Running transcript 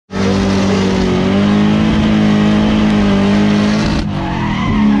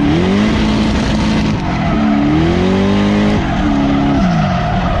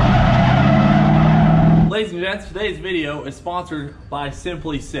video is sponsored by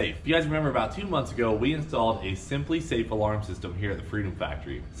Simply Safe. If you guys remember, about 2 months ago, we installed a Simply Safe alarm system here at the Freedom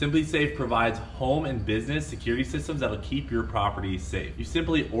Factory. Simply Safe provides home and business security systems that'll keep your property safe. You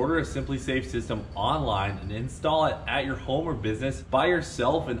simply order a Simply Safe system online and install it at your home or business by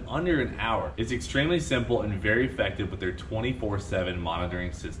yourself in under an hour. It's extremely simple and very effective with their 24/7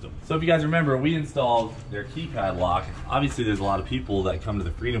 monitoring system. So if you guys remember, we installed their keypad lock. Obviously, there's a lot of people that come to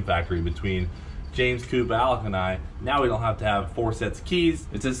the Freedom Factory between James, Coop, Alec, and I. Now we don't have to have 4 sets of keys.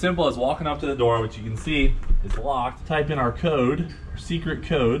 It's as simple as walking up to the door, which you can see is locked. Type in our code, our secret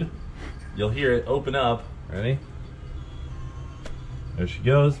code. You'll hear it open up. Ready? There she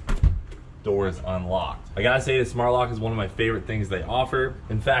goes. Door is unlocked. I gotta say, the smart lock is one of my favorite things they offer.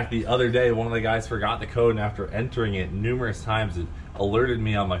 In fact, the other day, one of the guys forgot the code, and after entering it numerous times, it alerted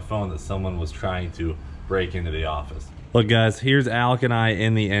me on my phone that someone was trying to break into the office. Look guys, here's Alec and I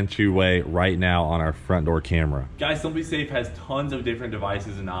in the entryway right now on our front door camera. Guys, Simply Safe has tons of different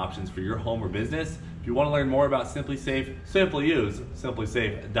devices and options for your home or business. If you want to learn more about Simply Safe, simply use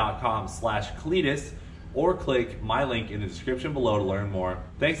simplysafe.com/Cleetus or click my link in the description below to learn more.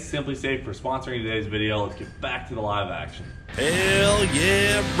 Thanks to Simply Safe for sponsoring today's video. Let's get back to the live action. Hell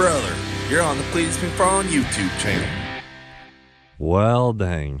yeah, brother. You're on the Cleetus McFarland YouTube channel. Well,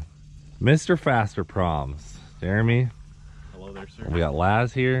 dang. Mr. Fasterproms. Jeremy. Hello there, sir. We got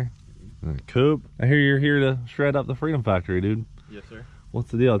Laz here. And Coop. I hear you're here to shred up the Freedom Factory, dude. Yes, sir. What's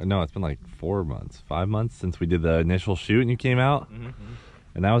the deal? No, it's been like 4 months, 5 months since we did the initial shoot and you came out.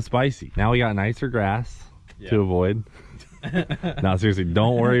 And that was spicy. Now we got nicer grass to avoid. No, seriously,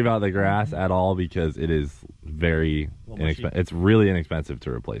 don't worry about the grass at all because it is very inexpensive. It's really inexpensive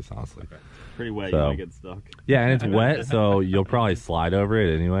to replace, honestly. Okay. Pretty wet, so, you might get stuck. Yeah, and it's wet, so you'll probably slide over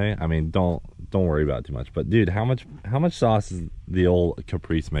it anyway. I mean, don't worry about it too much. But dude, how much sauce is the old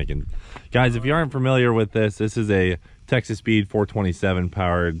Caprice making? Guys, if you aren't familiar with this is a Texas Speed 427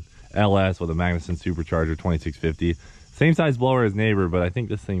 powered LS with a Magnuson supercharger 2650. Same size blower as neighbor, but I think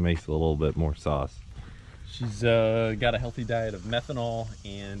this thing makes a little bit more sauce. She's got a healthy diet of methanol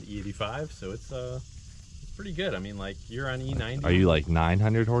and E85, so it's pretty good. I mean, like, you're on E90. Are you like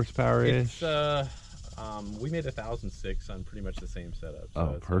 900 horsepower ish? It's we made 1,006 on pretty much the same setup. So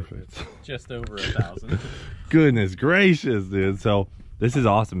oh, it's perfect. Like just over 1,000. Goodness gracious, dude. So this is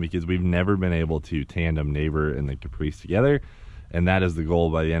awesome because we've never been able to tandem neighbor and the Caprice together, and that is the goal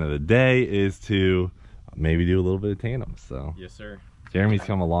by the end of the day, is to maybe do a little bit of tandem. So yes, sir. Jeremy's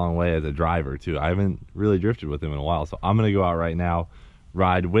come a long way as a driver too. I haven't really drifted with him in a while, so I'm gonna go out right now,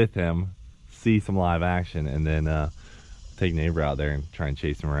 ride with him, see some live action, and then take neighbor out there and try and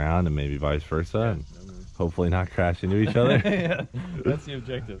chase him around, and maybe vice versa, and hopefully not crash into each other. Yeah, that's the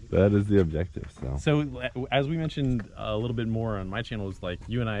objective. That is the objective. So as we mentioned a little bit more on my channel, is like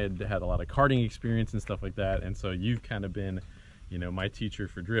you and I had a lot of karting experience and stuff like that, and so you've kind of been, you know, my teacher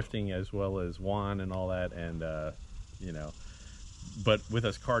for drifting as well as Juan and all that, and you know, but with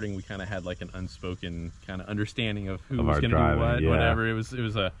us karting, we kind of had like an unspoken kind of understanding of who was going to do what, whatever.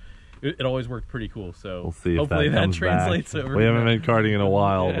 It always worked pretty cool. So we'll see if hopefully that translates back. over. We haven't been karting in a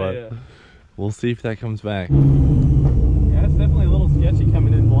while, but we'll see if that comes back. Yeah, it's definitely a little sketchy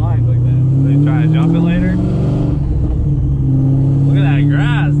coming in blind like that. Are you trying to jump it later? Look at that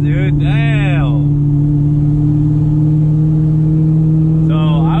grass, dude. Damn. So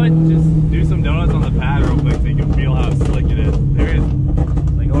I would just do some donuts on the pad real quick so you can feel how slick it is. There is,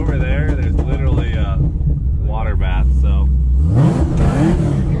 like over there, there's literally a water bath, so.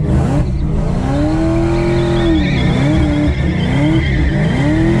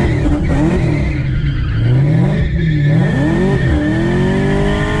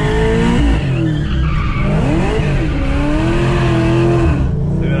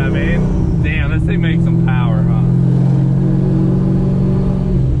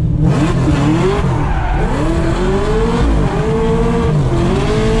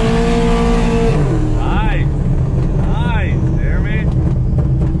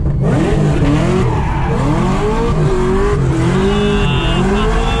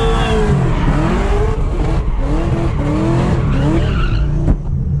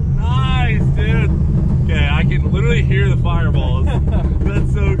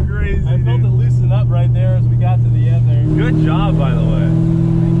 Good job, by the way.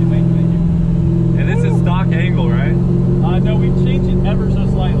 Thank you. And this is stock angle, right? No, we changed it ever so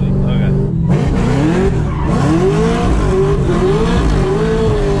slightly. Okay.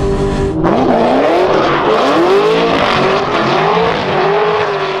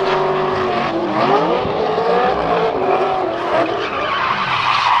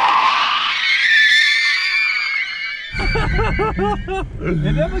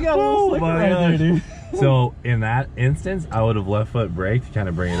 It definitely got a little slicker right there, dude. So in that instance, I would have left foot brake to kind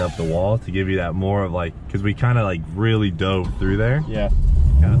of bring it up the wall to give you that more of like, because we kind of like really dove through there. Yeah.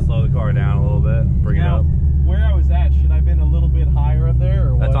 Kind of slow the car down a little bit, bring it up. Where I was at, should I have been a little bit higher up there,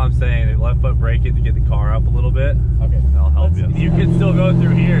 or what? That's what I'm saying. Left foot brake it to get the car up a little bit. Okay. That'll help you. You can still go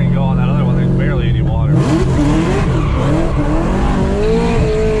through here and go on that other one. There's barely any water.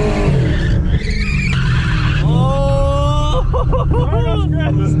 Oh!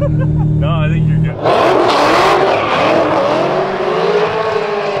 No, I think you're good.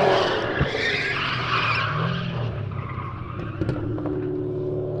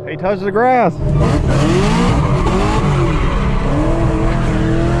 Hey, touch the grass.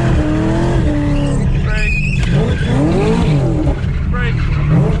 Brake.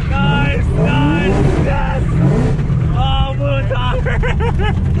 Nice, nice, yes! Oh, blue tire!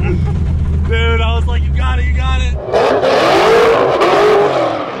 Dude, I was like, you got it, you got it!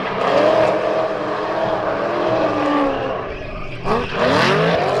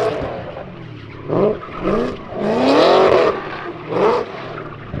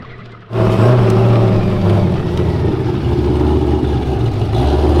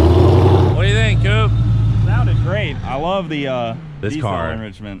 What do you think, Coop? Sounded great. I love the This diesel car,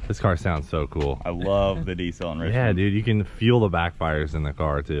 enrichment. This car sounds so cool. I love the diesel enrichment. Yeah, dude, you can feel the backfires in the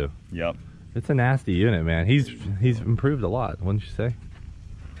car too. Yep. It's a nasty unit, man. He's improved a lot, wouldn't you say?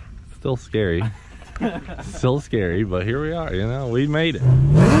 Still scary. Still scary, but here we are, you know, we made it.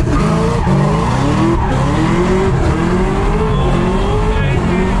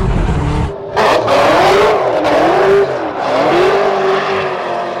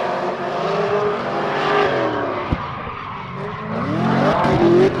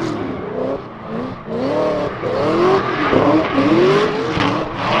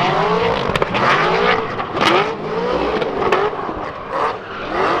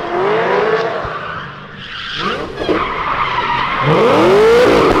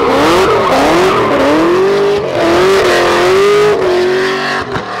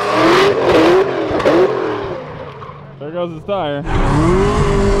 There goes his tire. Nice,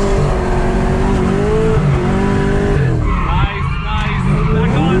 nice.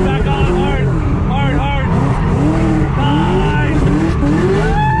 Back on, hard, hard, hard. Nice.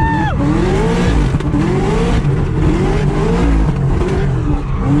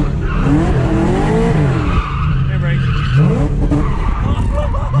 Hey, brake.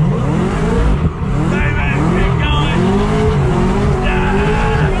 David, keep going. Yeah.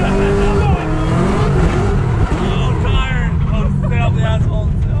 Oh, tired. Oh, stay off the asphalt.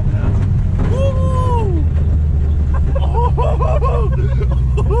 Stay off the asphalt.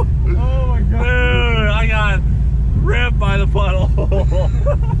 Oh my god. Dude, I got ripped by the puddle.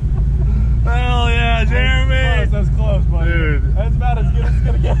 Hell yeah, Jeremy. That's close, buddy. Dude. That's about as good as it's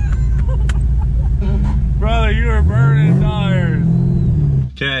gonna get. Brother, you are burning tires.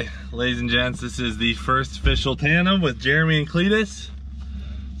 Okay, ladies and gents, this is the first official tandem with Jeremy and Cleetus.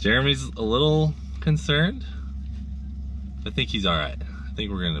 Jeremy's a little concerned. I think he's all right. I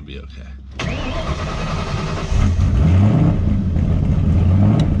think we're gonna be okay.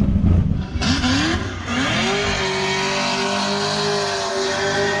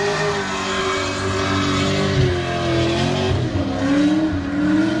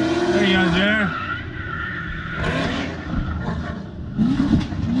 There you go, Jer.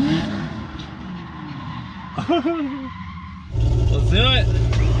 Let's do it.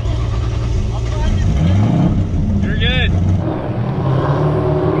 You're good.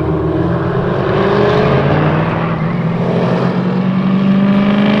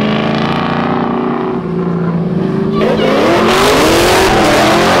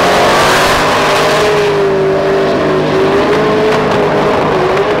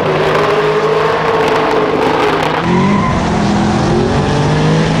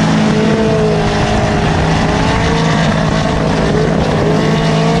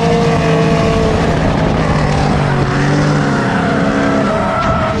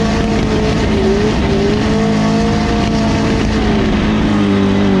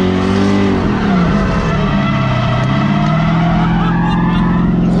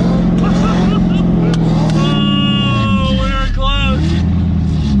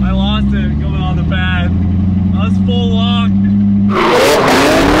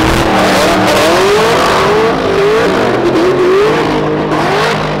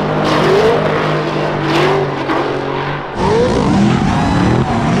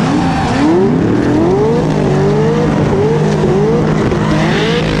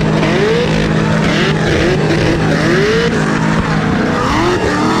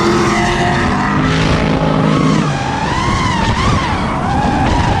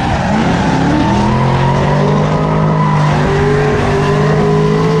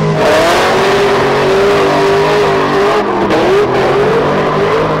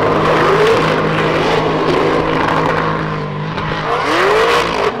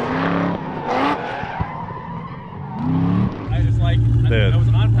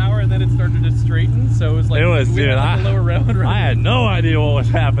 then it started to straighten. So it was like, It was, we dude, had like a lower rail. I had no idea what was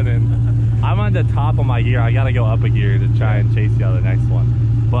happening. I'm on the top of my gear. I gotta go up a gear to try and chase the other next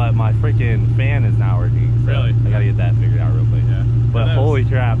one. But my freaking fan is not working. So Really? I gotta get that figured out real quick. Yeah. But holy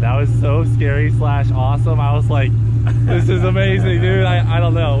crap, that was so scary / awesome. I was like, this is amazing, dude. I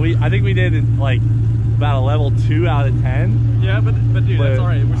don't know. I think we did like about a level 2 out of 10. Yeah, but dude, that's all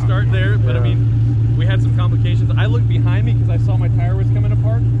right. We're starting there. But I mean, we had some complications. I looked behind me because I saw my tire was coming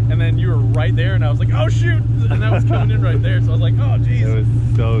apart, and then you were right there, and I was like, oh shoot, and that was coming in right there. So I was like, oh geez. It was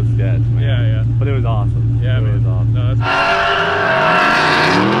so sketch, man. Yeah. But it was awesome. Yeah, it man. was awesome. No, that's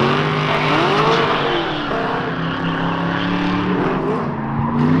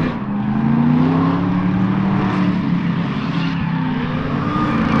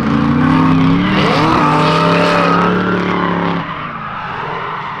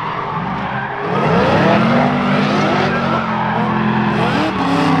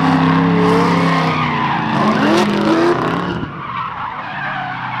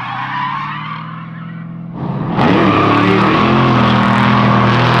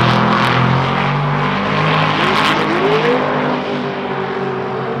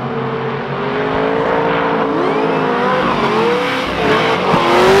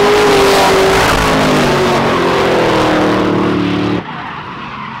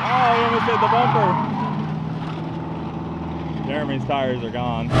The bumper. Jeremy's tires are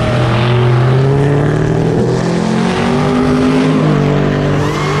gone.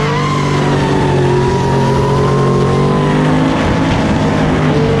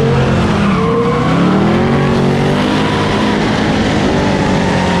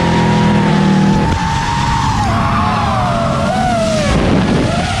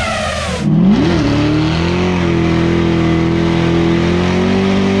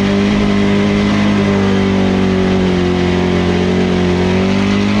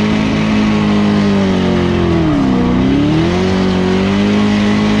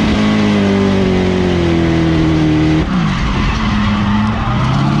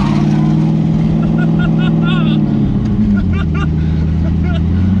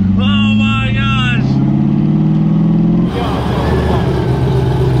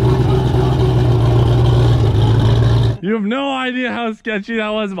 You have no idea how sketchy that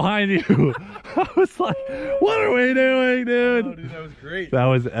was behind you. I was like, what are we doing, dude? Oh, dude, that was great. That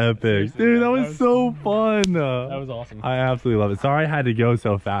was epic. Dude, that was so fun. That was awesome. I absolutely love it. Sorry I had to go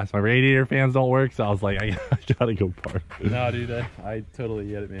so fast. My radiator fans don't work, so I was like, I gotta go park. No, dude, I totally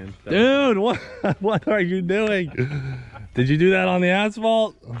get it, man. Dude, what are you doing? Did you do that on the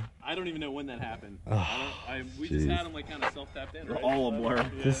asphalt? I don't even know when that happened. We Jeez. just had them like kind of self-tapped in, right? All a blur.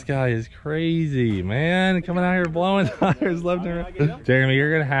 Yeah. This guy is crazy, man. Coming out here blowing tires left and right. Jeremy,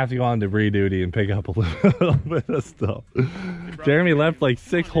 you're gonna have to go on debris duty and pick up a little bit of stuff. Jeremy left like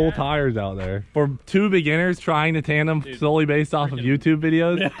 6 whole tires out there. For 2 beginners trying to tandem solely based off of YouTube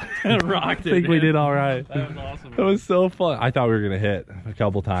videos, Rocked it, I think we man. did all right. That was awesome. It was so fun. I thought we were gonna hit a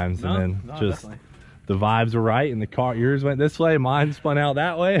couple times, and then just definitely. the vibes were right, and the car, yours went this way, mine spun out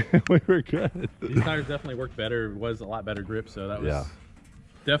that way, and we were good. These tires definitely worked better. It was a lot better grip, so that was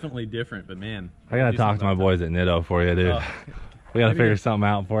definitely different. But man, I gotta talk to my boys at Nitto for you, dude. We gotta figure something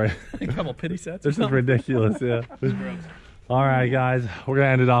out for you. a couple pity sets. This is ridiculous, yeah. All right, guys, we're gonna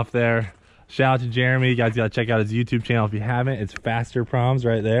end it off there. Shout out to Jeremy. You guys gotta check out his YouTube channel if you haven't. It's Fasterproms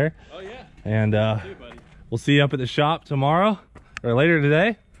right there. Oh yeah. And we'll see you up at the shop tomorrow or later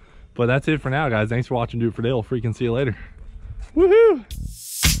today. But that's it for now, guys. Thanks for watching. Do It For Dale. Freaking see you later. Woohoo!